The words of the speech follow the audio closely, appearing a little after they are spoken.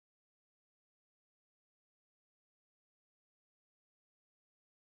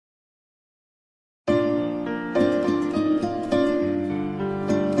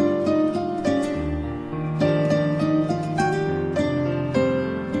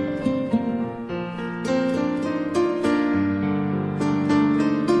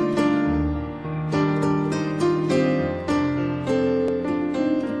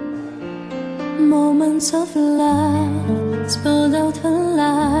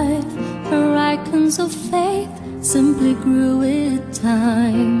arms of faith simply grew with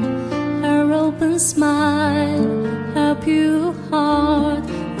time. Her open smile, her pure heart,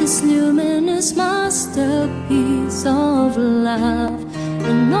 this luminous masterpiece of love.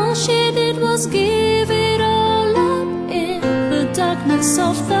 And all she did was give it all up in the darkness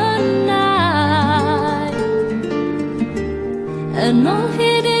of the night. And all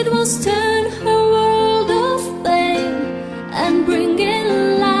he did was turn her world of pain and bring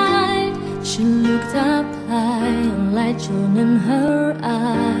in light. She looked up high and light shone in her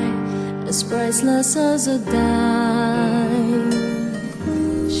eye, as priceless as a dime.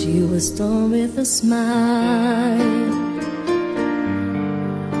 She was torn with a smile.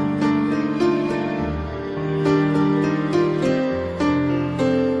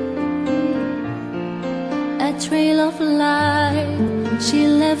 A trail of light she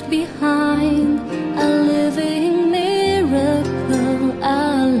left behind, a living miracle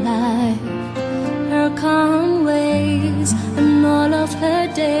alive. Her calm ways and all of her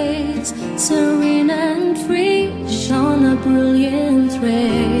days, serene and free, shone a brilliant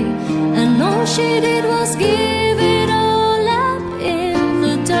ray. And all she did was give it all up in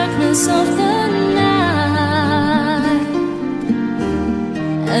the darkness of the night.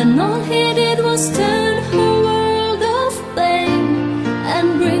 And all he did was turn her world of pain and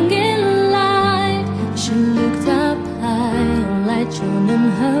bring in light. She looked up high and light shone in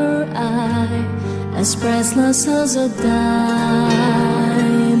her eye, as priceless as a diamond.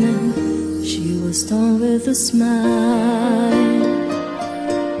 She was torn with a smile.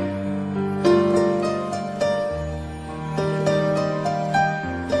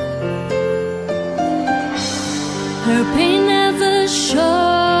 Her pain never showed,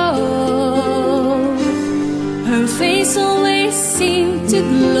 her face always seemed to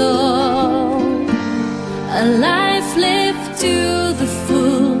glow. A life lived to the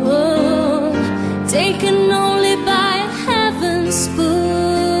full, taken only by heaven's spoon.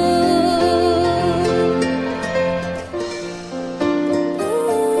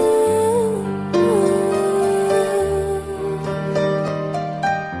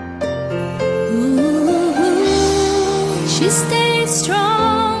 She stayed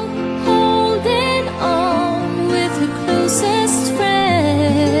strong, holding on with her closest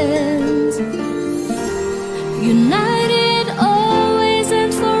friends, united always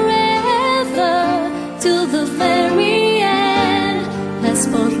and forever till the very end. Her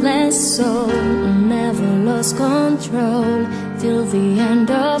spotless soul never lost control till the end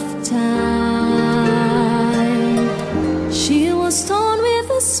of time.